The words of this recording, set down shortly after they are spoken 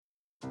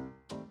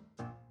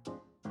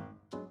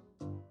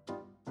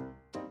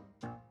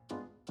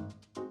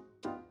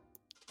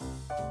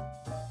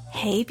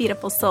Hey,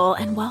 beautiful soul,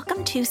 and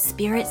welcome to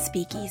Spirit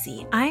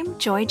Speakeasy. I'm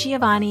Joy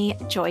Giovanni,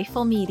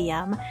 Joyful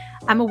Medium.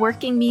 I'm a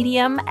working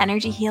medium,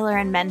 energy healer,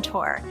 and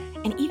mentor.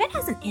 And even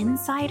as an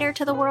insider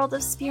to the world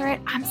of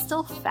spirit, I'm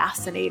still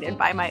fascinated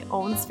by my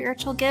own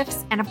spiritual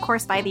gifts and, of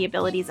course, by the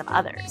abilities of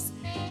others.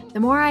 The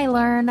more I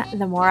learn,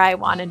 the more I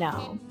want to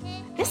know.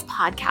 This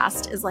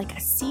podcast is like a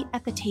seat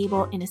at the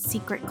table in a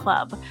secret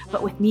club,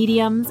 but with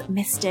mediums,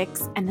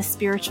 mystics, and the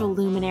spiritual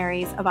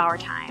luminaries of our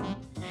time.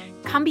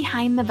 Come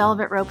behind the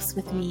velvet ropes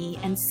with me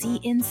and see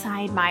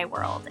inside my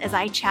world as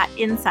I chat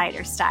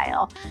insider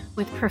style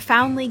with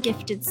profoundly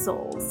gifted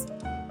souls.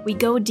 We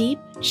go deep,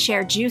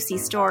 share juicy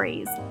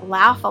stories,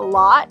 laugh a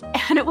lot,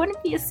 and it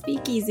wouldn't be a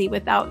speakeasy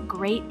without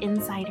great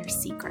insider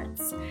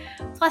secrets.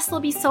 Plus, there'll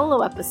be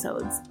solo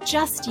episodes,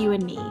 just you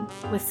and me,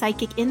 with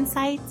psychic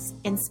insights,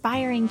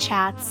 inspiring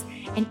chats,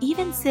 and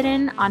even sit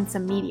in on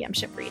some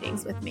mediumship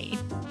readings with me.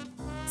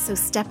 So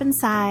step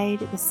inside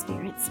the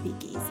Spirit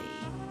Speakeasy.